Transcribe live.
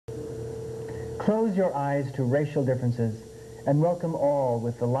Close your eyes to racial differences and welcome all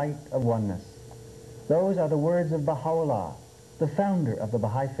with the light of oneness. Those are the words of Baha'u'llah, the founder of the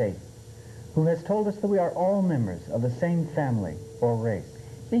Baha'i faith, who has told us that we are all members of the same family or race.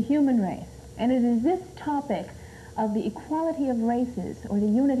 The human race. And it is this topic of the equality of races, or the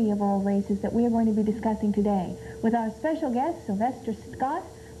unity of all races, that we are going to be discussing today with our special guest, Sylvester Scott,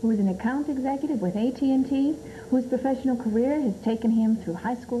 who is an account executive with AT&T, whose professional career has taken him through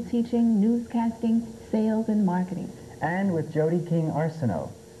high school teaching, newscasting, sales, and marketing. And with Jodi King Arseneau,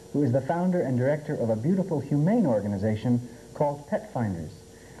 who is the founder and director of a beautiful humane organization called Pet Finders,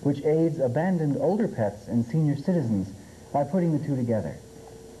 which aids abandoned older pets and senior citizens by putting the two together.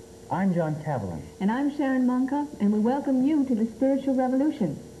 I'm John Cavillon. And I'm Sharon Monka, and we welcome you to the Spiritual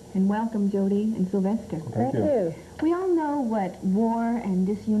Revolution. And welcome, Jodi and Sylvester. Thank you. We all know what war and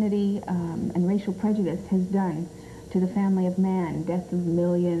disunity and racial prejudice has done to the family of man, death of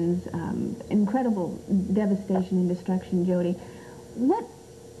millions, incredible devastation and destruction, Jodi. What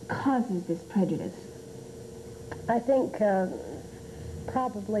causes this prejudice? I think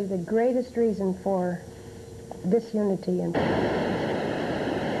probably the greatest reason for disunity and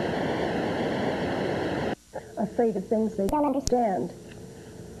afraid of things they don't understand.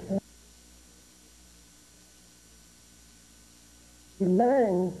 You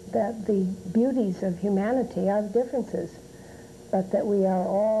learn that the beauties of humanity are the differences, but that we are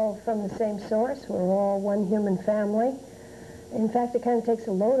all from the same source, we're all one human family. In fact, it kind of takes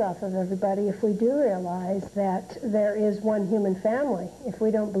a load off of everybody if we do realize that there is one human family. If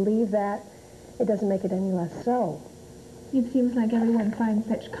we don't believe that, it doesn't make it any less so. It seems like everyone finds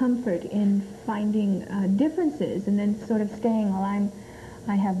such comfort in finding differences and then sort of staying, well,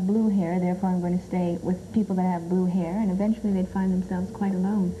 I have blue hair, therefore I'm going to stay with people that have blue hair, and eventually they'd find themselves quite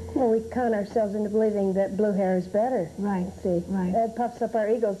alone. Well, we con ourselves into believing that blue hair is better. Right. See, right. It puffs up our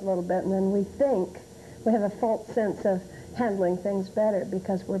egos a little bit, and then we think we have a false sense of handling things better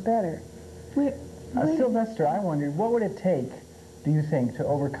because we're better. Sylvester, I wondered, what would it take, do you think, to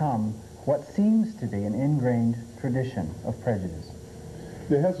overcome what seems to be an ingrained tradition of prejudice?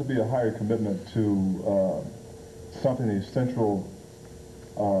 There has to be a higher commitment to something, a central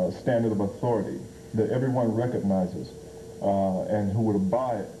standard of authority that everyone recognizes and who would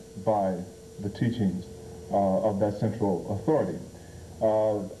abide by the teachings of that central authority.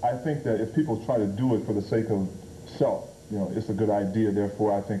 I think that if people try to do it for the sake of self, you know, it's a good idea,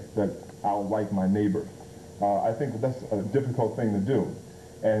 therefore I think that I'll like my neighbor. I think that that's a difficult thing to do.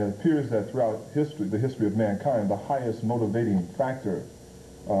 And it appears that throughout history, the history of mankind, the highest motivating factor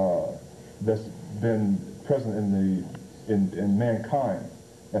that's been present in mankind,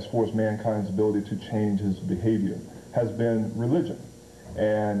 as far as mankind's ability to change his behavior, has been religion.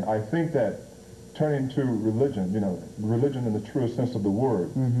 And I think that turning to religion, you know, religion in the truest sense of the word,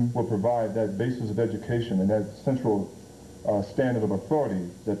 will provide that basis of education and that central standard of authority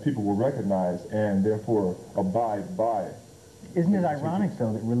that people will recognize and therefore abide by. Isn't it ironic,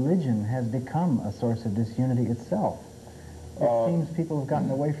 though, that religion has become a source of disunity itself? It seems people have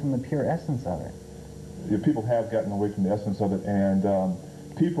gotten away from the pure essence of it. Yeah, people have gotten away from the essence of it, and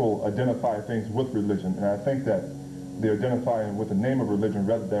people identify things with religion, and I think that they're identifying with the name of religion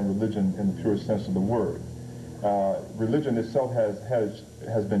rather than religion in the purest sense of the word. Religion itself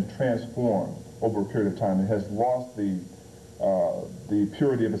has been transformed over a period of time. It has lost the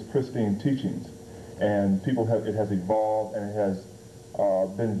purity of its pristine teachings, and it has evolved and it has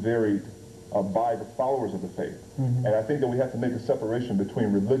been varied by the followers of the faith. And I think that we have to make a separation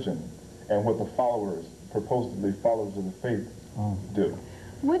between religion and what the followers, supposedly followers of the faith, do.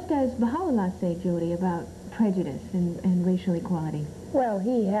 What does Baha'u'llah say, Jodi, about prejudice and racial equality? Well,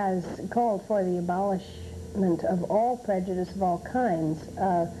 he has called for the abolishment of all prejudice of all kinds.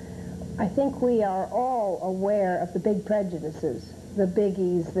 I think we are all aware of the big prejudices, the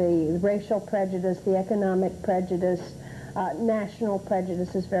biggies, the racial prejudice, the economic prejudice, national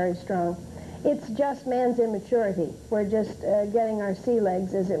prejudice is very strong. It's just man's immaturity. We're just getting our sea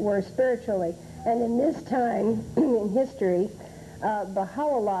legs, as it were, spiritually. And in this time in history,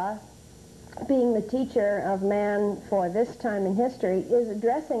 Baha'u'llah, being the teacher of man for this time in history, is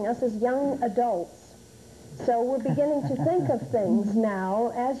addressing us as young adults. So we're beginning to think of things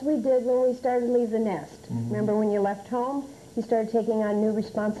now as we did when we started to leave the nest. Remember when you left home? You started taking on new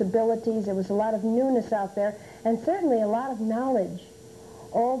responsibilities. There was a lot of newness out there, and certainly a lot of knowledge.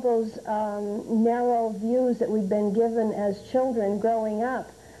 All those narrow views that we'd been given as children growing up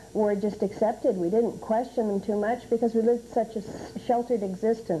were just accepted. We didn't question them too much because we lived such a sheltered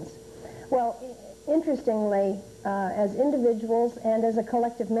existence. Well, interestingly, as individuals and as a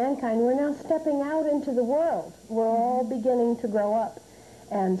collective mankind, we're now stepping out into the world. We're all beginning to grow up.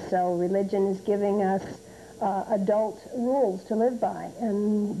 And so religion is giving us adult rules to live by.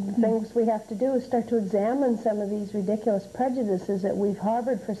 And the things we have to do is start to examine some of these ridiculous prejudices that we've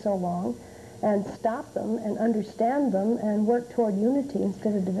harbored for so long and stop them and understand them and work toward unity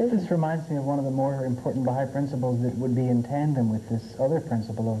instead of division. This reminds me of one of the more important Baha'i principles that would be in tandem with this other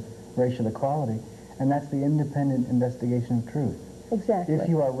principle of racial equality, and that's the independent investigation of truth. Exactly. If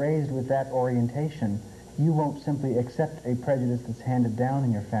you are raised with that orientation, you won't simply accept a prejudice that's handed down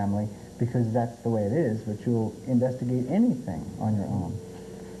in your family because that's the way it is, but you'll investigate anything on your own.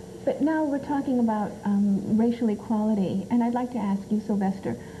 But now we're talking about racial equality, and I'd like to ask you,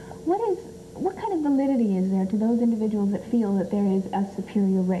 Sylvester, what kind of validity is there to those individuals that feel that there is a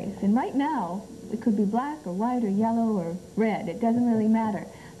superior race? And right now, it could be black or white or yellow or red. It doesn't really matter,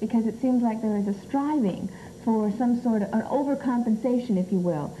 because it seems like there is a striving for some sort of an overcompensation, if you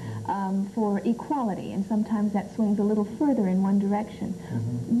will, for equality, and sometimes that swings a little further in one direction.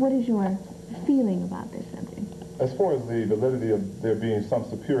 What is your feeling about this subject? As far as the validity of there being some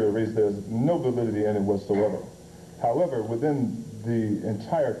superior race, there's no validity in it whatsoever. However, within the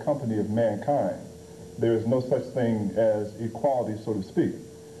entire company of mankind, there is no such thing as equality, so to speak,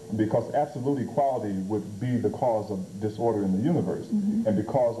 because absolute equality would be the cause of disorder in the universe. And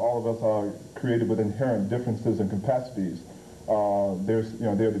because all of us are created with inherent differences and capacities, there's,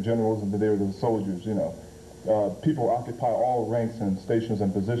 they're the generals and they're the soldiers, people occupy all ranks and stations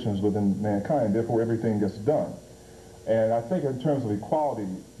and positions within mankind, therefore everything gets done. And I think in terms of equality,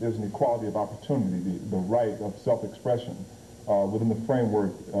 there's an equality of opportunity, the right of self-expression within the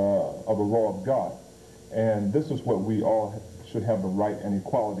framework of the law of God. And this is what we all should have the right and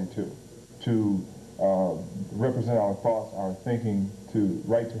equality to represent our thoughts, our thinking, to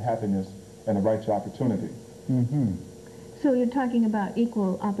right to happiness and a right to opportunity. So you're talking about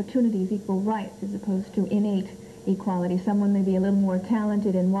equal opportunities, equal rights, as opposed to innate equality. Someone may be a little more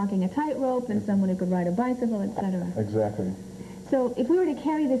talented in walking a tightrope than someone who could ride a bicycle, etc. Exactly. So if we were to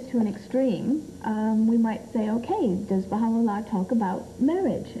carry this to an extreme, we might say, okay, does Baha'u'llah talk about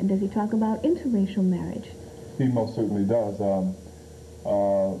marriage? And does he talk about interracial marriage? He most certainly does.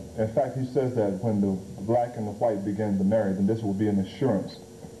 In fact, he says that when the black and the white begin to marry, then this will be an assurance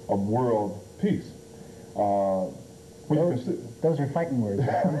of world peace. Those are fighting words.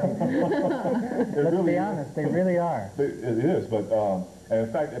 Let's be honest, they really are. It is, but and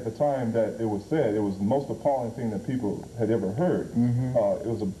in fact, at the time that it was said, it was the most appalling thing that people had ever heard. It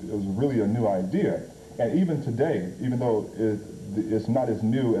was really a new idea, and even today, even though it's not as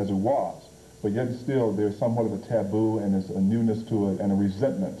new as it was, but yet still there's somewhat of a taboo, and there's a newness to it and a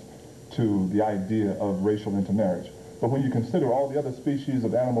resentment to the idea of racial intermarriage. But when you consider all the other species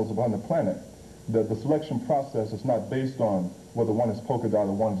of animals upon the planet, the selection process is not based on whether one is polka dot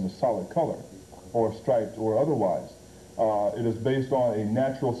or one is a solid color or striped or otherwise. It is based on a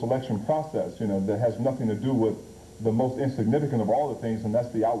natural selection process, that has nothing to do with the most insignificant of all the things, and that's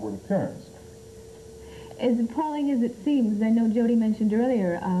the outward appearance. As appalling as it seems, I know Jodi mentioned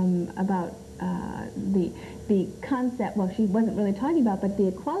earlier about the concept, well, she wasn't really talking about, but the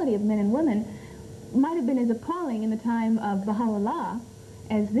equality of men and women might have been as appalling in the time of Baha'u'llah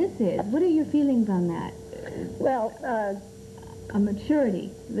as this is. What are your feelings on that? Well, a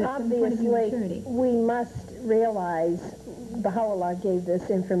maturity. Obviously, we must realize, Baha'u'llah gave this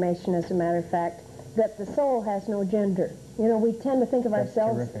information as a matter of fact, that the soul has no gender. We tend to think of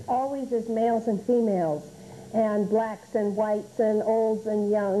ourselves always as males and females, and blacks and whites and olds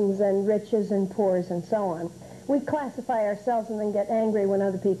and youngs and riches and poors and so on. We classify ourselves and then get angry when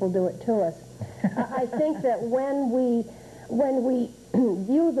other people do it to us. I think that when we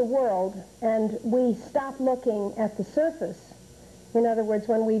view the world and we stop looking at the surface, in other words,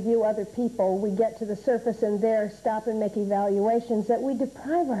 when we view other people, we get to the surface and there stop and make evaluations, that we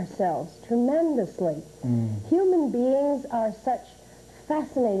deprive ourselves tremendously. Human beings are such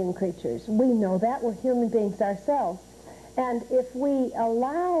fascinating creatures. We know that. We're human beings ourselves. And if we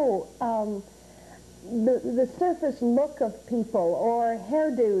allow the surface look of people or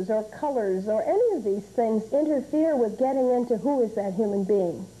hairdos or colors or any of these things interfere with getting into who is that human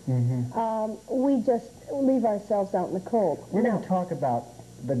being, we just leave ourselves out in the cold. We're going to talk about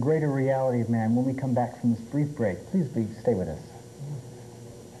the greater reality of man when we come back from this brief break. Please stay with us.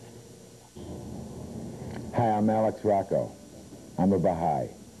 Hi, I'm Alex Rocco. I'm a Baha'i.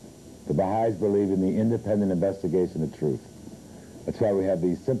 The Baha'is believe in the independent investigation of truth. That's why we have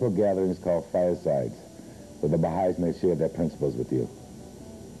these simple gatherings called firesides, where the Baha'is may share their principles with you.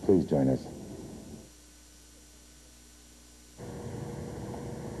 Please join us.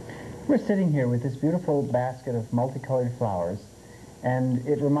 We're sitting here with this beautiful basket of multicolored flowers, and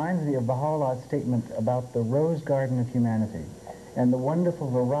it reminds me of Baha'u'llah's statement about the rose garden of humanity. and the wonderful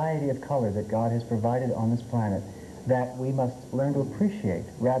variety of color that God has provided on this planet that we must learn to appreciate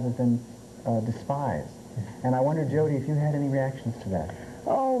rather than despise. And I wonder, Jodi, if you had any reactions to that.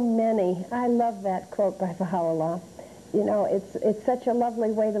 Oh, many. I love that quote by Baha'u'llah. You know, it's such a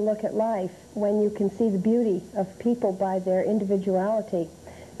lovely way to look at life when you can see the beauty of people by their individuality.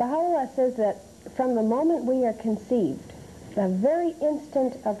 Baha'u'llah says that from the moment we are conceived, the very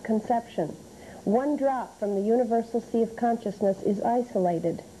instant of conception, one drop from the universal sea of consciousness is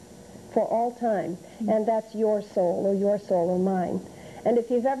isolated for all time, and that's your soul or mine. And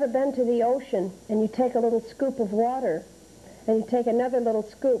if you've ever been to the ocean and you take a little scoop of water and you take another little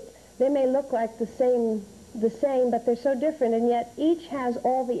scoop, they may look like the same, but they're so different, and yet each has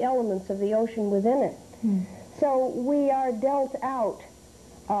all the elements of the ocean within it. So we are dealt out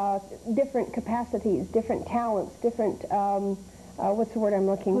different capacities, different talents, different, what's the word I'm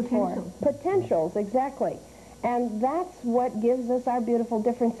looking for? Potentials, exactly. And that's what gives us our beautiful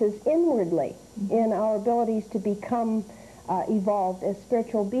differences inwardly in our abilities to become evolved as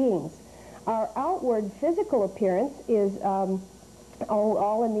spiritual beings. Our outward physical appearance is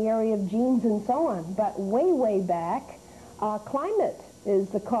all in the area of genes and so on, but way, way back, climate is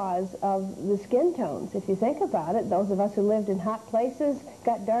the cause of the skin tones. If you think about it, those of us who lived in hot places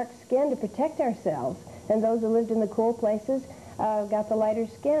got dark skin to protect ourselves, and those who lived in the cool places got the lighter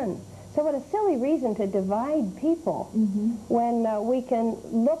skin. So what a silly reason to divide people when we can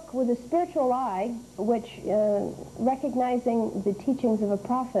look with a spiritual eye, which recognizing the teachings of a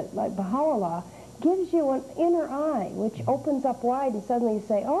prophet like Baha'u'llah gives you an inner eye, which opens up wide, and suddenly you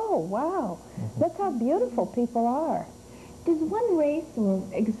say, oh, wow, look how beautiful people are. Does one race, or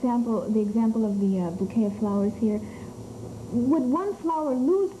the example of the bouquet of flowers here, would one flower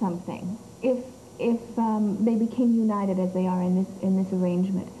lose something if they became united as they are in this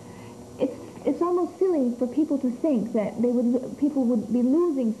arrangement? It's almost silly for people to think that people would be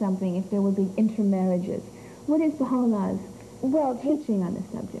losing something if there would be intermarriages. What is Baha'u'llah's teaching on this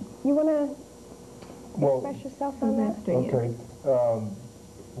subject? You want to express yourself on that? Okay.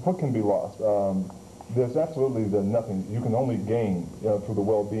 What can be lost? There's absolutely nothing. You can only gain through the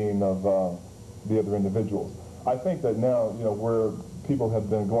well-being of the other individuals. I think that now, where people have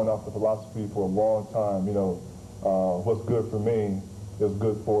been going off the philosophy for a long time, what's good for me is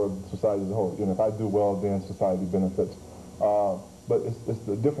good for society as a whole. If I do well, then society benefits. But it's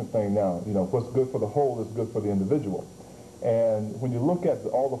a different thing now. What's good for the whole is good for the individual. And when you look at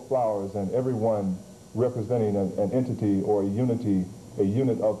all the flowers and everyone representing an entity or a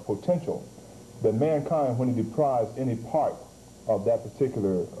unit of potential, that mankind, when it deprives any part of that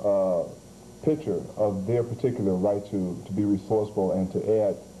particular picture of their particular right to be resourceful and to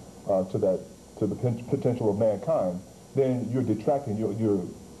add to the potential of mankind, then you're detracting, you're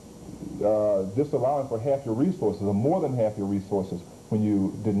disallowing for half your resources, or more than half your resources, when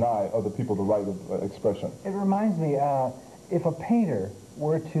you deny other people the right of expression. It reminds me, if a painter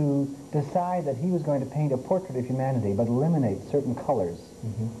were to decide that he was going to paint a portrait of humanity but eliminate certain colors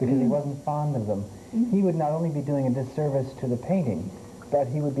because he wasn't fond of them, he would not only be doing a disservice to the painting, but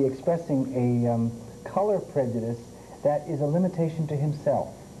he would be expressing a color prejudice that is a limitation to himself.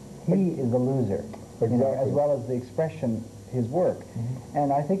 He is the loser, as well as the expression, his work.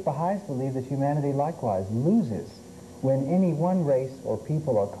 And I think Baha'is believe that humanity likewise loses when any one race or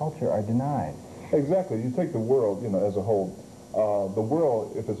people or culture are denied. Exactly. You take the world, as a whole. The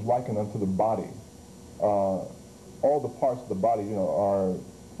world, if it's likened unto the body, all the parts of the body, are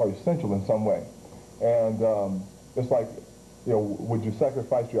essential in some way. And it's like, would you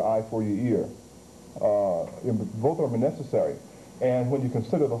sacrifice your eye for your ear? Both of them are necessary. And when you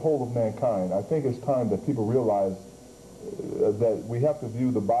consider the whole of mankind, I think it's time that people realize that we have to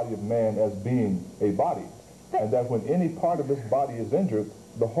view the body of man as being a body, and that when any part of this body is injured,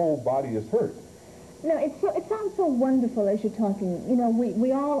 the whole body is hurt. No, it sounds so wonderful as you're talking.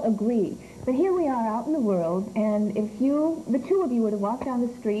 We all agree. But here we are out in the world, and if the two of you were to walk down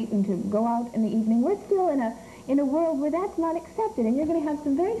the street and to go out in the evening, we're still in a world where that's not accepted, and you're going to have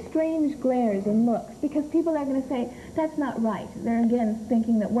some very strange glares and looks, because people are going to say, that's not right. They're again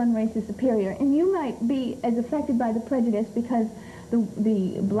thinking that one race is superior, and you might be as affected by the prejudice because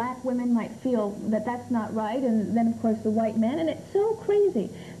the black women might feel that that's not right, and then of course the white men, and it's so crazy.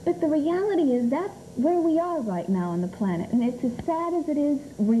 But the reality is that's where we are right now on the planet, and it's as sad as it is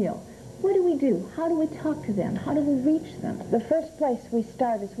real. What do we do? How do we talk to them? How do we reach them? The first place we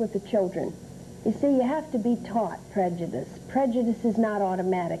start is with the children. You see, you have to be taught prejudice. Prejudice is not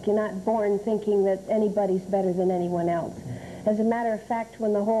automatic. You're not born thinking that anybody's better than anyone else. As a matter of fact,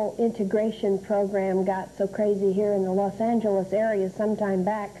 when the whole integration program got so crazy here in the Los Angeles area some time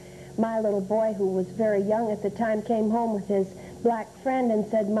back, my little boy, who was very young at the time, came home with his black friend and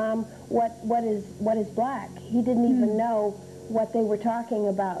said, "Mom, what is black?" He didn't even know what they were talking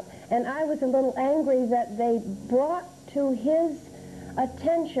about. And I was a little angry that they brought to his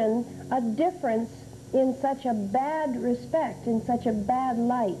attention a difference in such a bad respect, in such a bad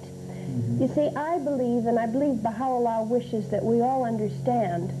light. You see, I believe, and I believe Baha'u'llah wishes that we all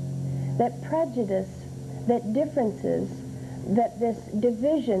understand that prejudice, that differences, that this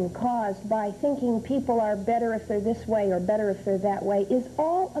division caused by thinking people are better if they're this way or better if they're that way is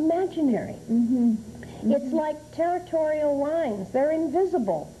all imaginary. It's like territorial lines. They're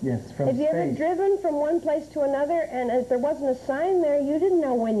invisible. Yes, from Have you ever space. driven from one place to another, and if there wasn't a sign there, you didn't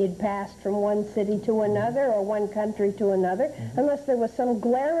know when you'd passed from one city to another or one country to another, unless there was some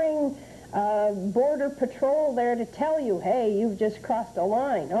glaring border patrol there to tell you, hey, you've just crossed a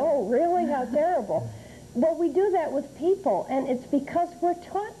line. Oh, really? How terrible. Well, we do that with people, and it's because we're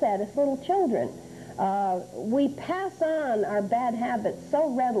taught that as little children. We pass on our bad habits so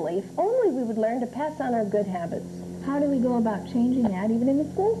readily. If only we would learn to pass on our good habits. How do we go about changing that, even in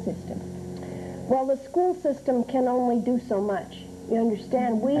the school system? Well, the school system can only do so much. You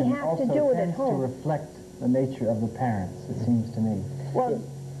understand? We And have to also do it at tends to home. reflect the nature of the parents, it seems to me. Well,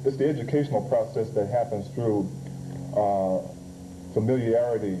 It's the educational process that happens through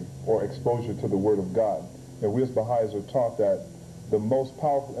familiarity or exposure to the Word of God. And we as Baha'is are taught that the most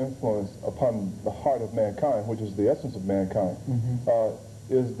powerful influence upon the heart of mankind, which is the essence of mankind,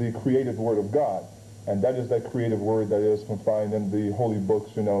 is the creative Word of God. And that is that creative Word that is confined in the holy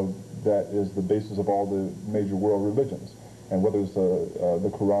books, you know, that is the basis of all the major world religions. And whether it's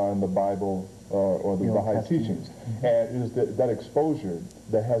the Quran, the Bible, or the The Old Baha'i Testament. teachings. And it is that exposure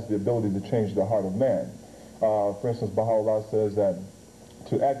that has the ability to change the heart of man. For instance, Baha'u'llah says that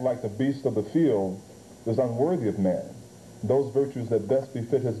to act like the beast of the field is unworthy of man. Those virtues that best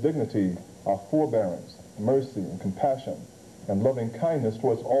befit his dignity are forbearance, mercy, and compassion, and loving kindness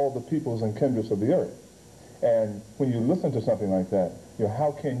towards all the peoples and kindreds of the earth. And when you listen to something like that, you know,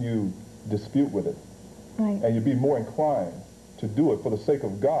 how can you dispute with it? Right. And you'd be more inclined to do it for the sake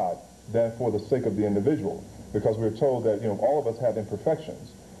of God than for the sake of the individual. Because we're told that, you know, all of us have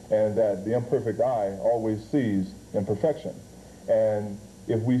imperfections, and that the imperfect eye always sees imperfection. And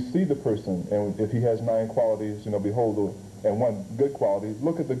if we see the person, and if he has 9 qualities, you know, behold, and 1 good quality,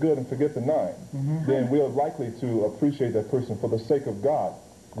 look at the good and forget the 9, then we are likely to appreciate that person for the sake of God,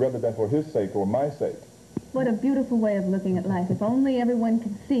 rather than for his sake or my sake. What a beautiful way of looking at life. If only everyone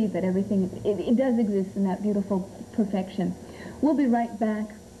could see that everything, it does exist in that beautiful perfection. We'll be right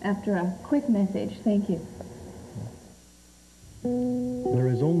back after a quick message. Thank you. There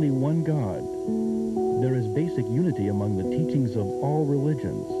is only one God. There is basic unity among the teachings of all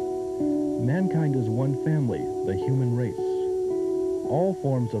religions. Mankind is one family, the human race. All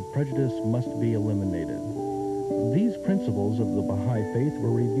forms of prejudice must be eliminated. These principles of the Baha'i faith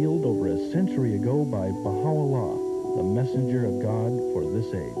were revealed over a century ago by Baha'u'llah, the messenger of God for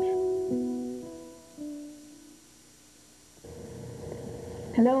this age.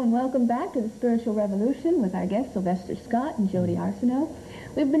 Hello and welcome back to the Spiritual Revolution with our guests Sylvester Scott and Jodi Arseneau.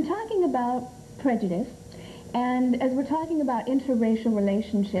 We've been talking about prejudice, and as we're talking about interracial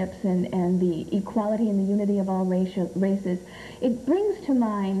relationships and the equality and the unity of all races, it brings to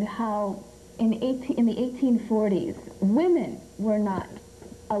mind how in the 1840s, women were not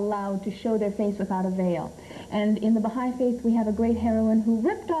allowed to show their face without a veil. And in the Baha'i faith, we have a great heroine who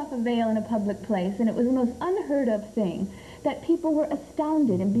ripped off a veil in a public place, and it was the most unheard of thing that people were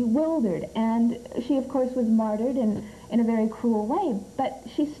astounded and bewildered. And she, of course, was martyred in a very cruel way. But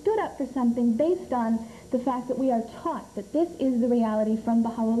she stood up for something based on the fact that we are taught that this is the reality from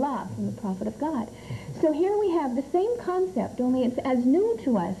Baha'u'llah, from the Prophet of God. So here we have the same concept, only it's as new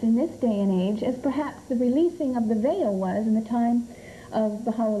to us in this day and age as perhaps the releasing of the veil was in the time of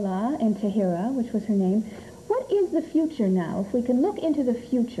Baha'u'llah and Tahira, which was her name. What is the future now? If we can look into the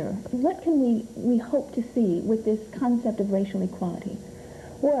future, what can we hope to see with this concept of racial equality?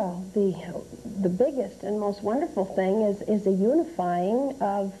 Well, the biggest and most wonderful thing is a unifying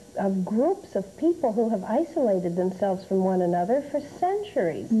of groups of people who have isolated themselves from one another for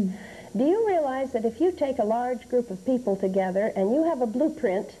centuries. Do you realize that if you take a large group of people together and you have a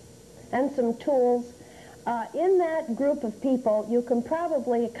blueprint and some tools, in that group of people you can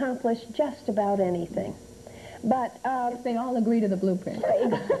probably accomplish just about anything? But If they all agree to the blueprint.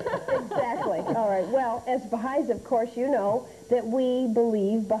 exactly. All right. Well, as Baha'is, of course, you know that we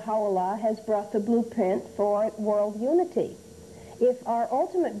believe Baha'u'llah has brought the blueprint for world unity. If our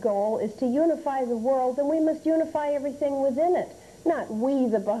ultimate goal is to unify the world, then we must unify everything within it. Not we,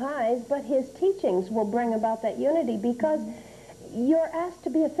 the Baha'is, but his teachings will bring about that unity, because you're asked to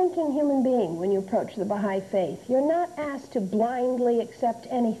be a thinking human being when you approach the Baha'i faith. You're not asked to blindly accept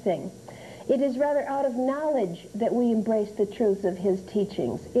anything. It is rather out of knowledge that we embrace the truth of his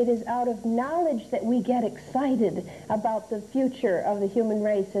teachings. It is out of knowledge that we get excited about the future of the human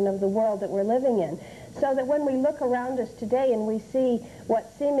race and of the world that we're living in. So that when we look around us today and we see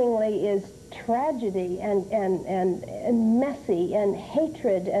what seemingly is tragedy and messy and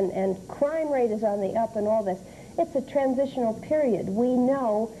hatred and crime rate is on the up and all this, it's a transitional period. We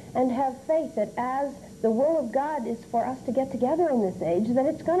know and have faith that as the will of God is for us to get together in this age, that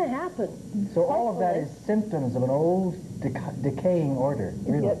it's going to happen. So all of that is symptoms of an old decaying order,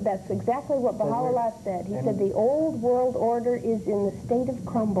 really. That's exactly what Baha'u'llah said. He said the old world order is in the state of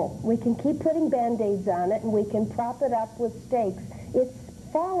crumble. We can keep putting Band-Aids on it and we can prop it up with stakes. It's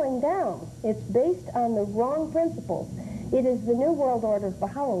falling down. It's based on the wrong principles. It is the new world order of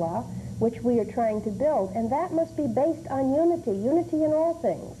Baha'u'llah which we are trying to build, and that must be based on unity in all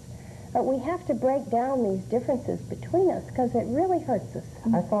things. We have to break down these differences between us because it really hurts us.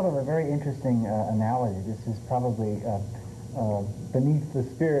 I thought of a very interesting analogy. This is probably beneath the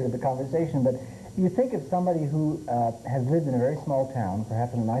spirit of the conversation, but you think of somebody who has lived in a very small town,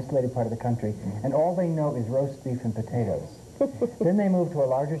 perhaps in an isolated part of the country, and all they know is roast beef and potatoes. Then they move to a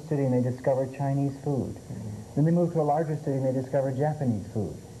larger city and they discover Chinese food. Then they move to a larger city and they discover Japanese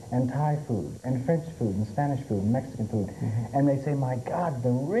food, and Thai food, and French food, and Spanish food, and Mexican food. And they say, my God, the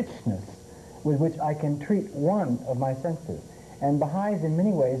richness with which I can treat one of my senses. And Baha'is, in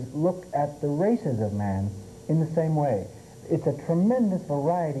many ways, look at the races of man in the same way. It's a tremendous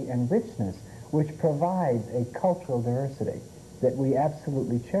variety and richness which provides a cultural diversity that we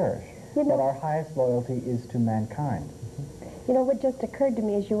absolutely cherish. But our highest loyalty is to mankind. You know, what just occurred to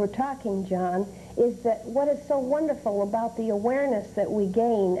me as you were talking, John, is that what is so wonderful about the awareness that we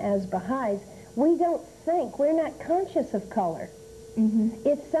gain as Baha'is, we don't think, we're not conscious of color.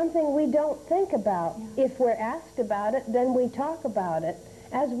 It's something we don't think about. If we're asked about it, then we talk about it,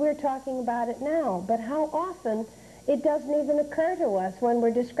 as we're talking about it now. But how often it doesn't even occur to us when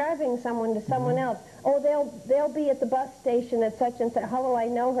we're describing someone to someone else. Oh, they'll be at the bus station at such and such. How will I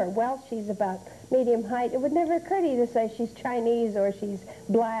know her? Well, she's about medium height. It would never occur to you to say she's Chinese or she's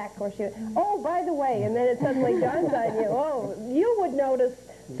black or she... Oh, by the way, and then it suddenly dawns on you, oh, you would notice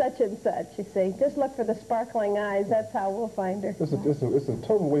such and such, you see. Just look for the sparkling eyes. That's how we'll find her. It's a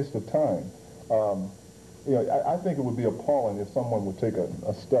total waste of time. You know, I think it would be appalling if someone would take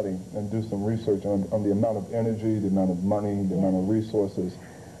a study and do some research on the amount of energy, the amount of money, the amount of resources,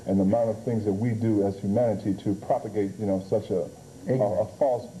 and the amount of things that we do as humanity to propagate, you know, such a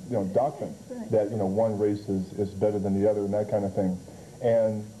false, you know, doctrine that, you know, one race is better than the other and that kind of thing.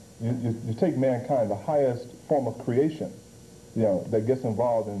 And you take mankind, the highest form of creation, you know, that gets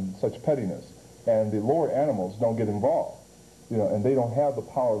involved in such pettiness, and the lower animals don't get involved, you know, and they don't have the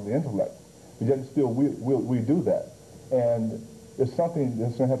power of the intellect. But yet still we do that. And it's something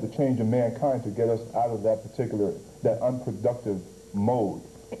that's going to have to change in mankind to get us out of that unproductive mode,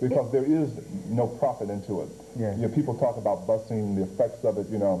 because there is no profit into it. You know, people talk about busing, the effects of it,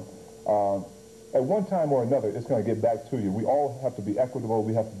 you know. At one time or another, it's going to get back to you. We all have to be equitable,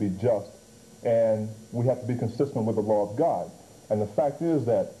 we have to be just, and we have to be consistent with the law of God. And the fact is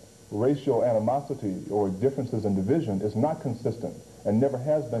that racial animosity or differences in division is not consistent and never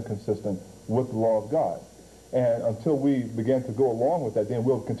has been consistent with the law of God. And until we begin to go along with that, then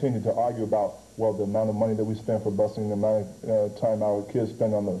we'll continue to argue about, well, the amount of money that we spend for busing, the amount of time our kids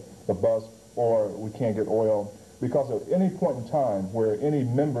spend on the bus, or we can't get oil. Because at any point in time where any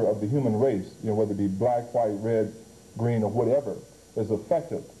member of the human race, you know, whether it be black, white, red, green, or whatever, is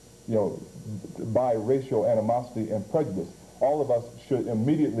affected, you know, by racial animosity and prejudice, all of us should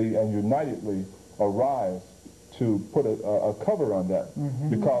immediately and unitedly arise to put a cover on that,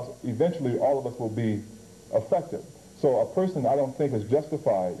 because eventually all of us will be affected. So a person, I don't think, is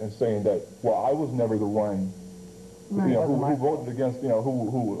justified in saying that, well, I was never the one, you know, who voted against, you know,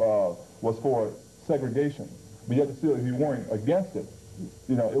 who was for segregation. But yet still, if you weren't against it,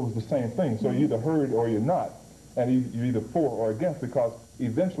 you know, it was the same thing. So you either heard or you're not, and you're either for or against, because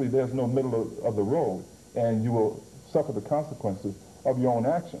eventually there's no middle of the road, and you will suffer the consequences of your own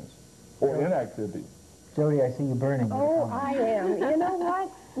actions or inactivity. Jodi, I see you burning. Oh, I am. You know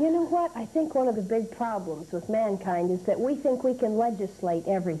what? You know what? I think one of the big problems with mankind is that we think we can legislate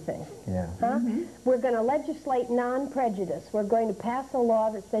everything. We're going to legislate non-prejudice. We're going to pass a law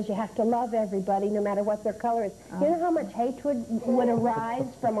that says you have to love everybody no matter what their color is. You know how much hatred would arise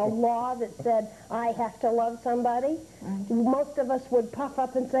from a law that said, I have to love somebody? Most of us would puff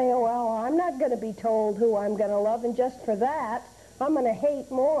up and say, oh, well, I'm not going to be told who I'm going to love, and just for that, I'm going to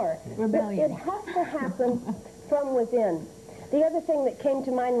hate more. It has to happen from within. The other thing that came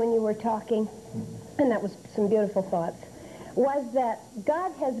to mind when you were talking, and that was some beautiful thoughts, was that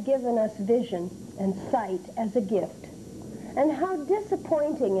God has given us vision and sight as a gift. And how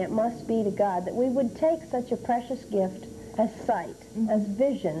disappointing it must be to God that we would take such a precious gift as sight, as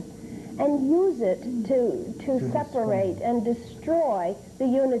vision, and use it to separate and destroy the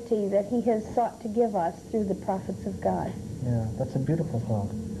unity that he has sought to give us through the prophets of God. Yeah, that's a beautiful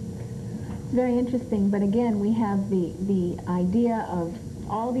thought. It's very interesting, but again, we have the idea of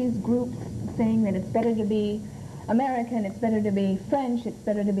all these groups saying that it's better to be American, it's better to be French, it's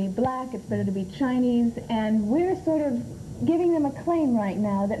better to be black, it's better to be Chinese, and we're sort of giving them a claim right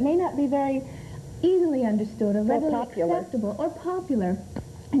now that may not be very easily understood or readily acceptable or popular,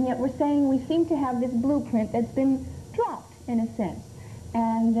 and yet we're saying we seem to have this blueprint that's been dropped, in a sense,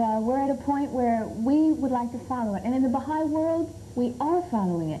 and we're at a point where we would like to follow it, and in the Baha'i world, we are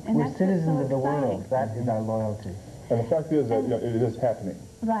following it, and We're that's citizens what's so of the exciting. world. That is our loyalty. And the fact is that it is happening.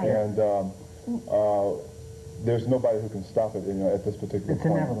 Right. And there's nobody who can stop it at this particular It's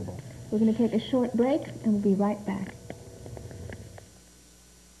point. inevitable. We're going to take a short break, and we'll be right back.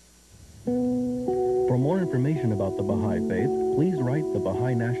 For more information about the Baha'i Faith, please write the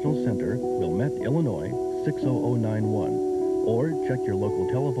Baha'i National Center, Wilmette, Illinois, 60091, or check your local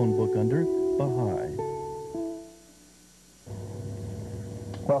telephone book under Baha'i.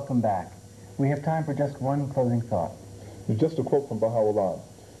 Welcome back. We have time for just one closing thought. Just a quote from Baha'u'llah.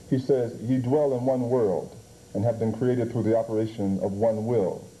 He says, "Ye dwell in one world, and have been created through the operation of one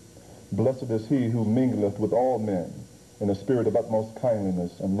will. Blessed is he who mingleth with all men in a spirit of utmost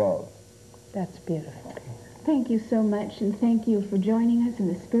kindliness and love." That's beautiful. Thank you so much, and thank you for joining us in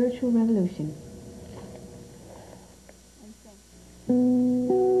the Spiritual Revolution.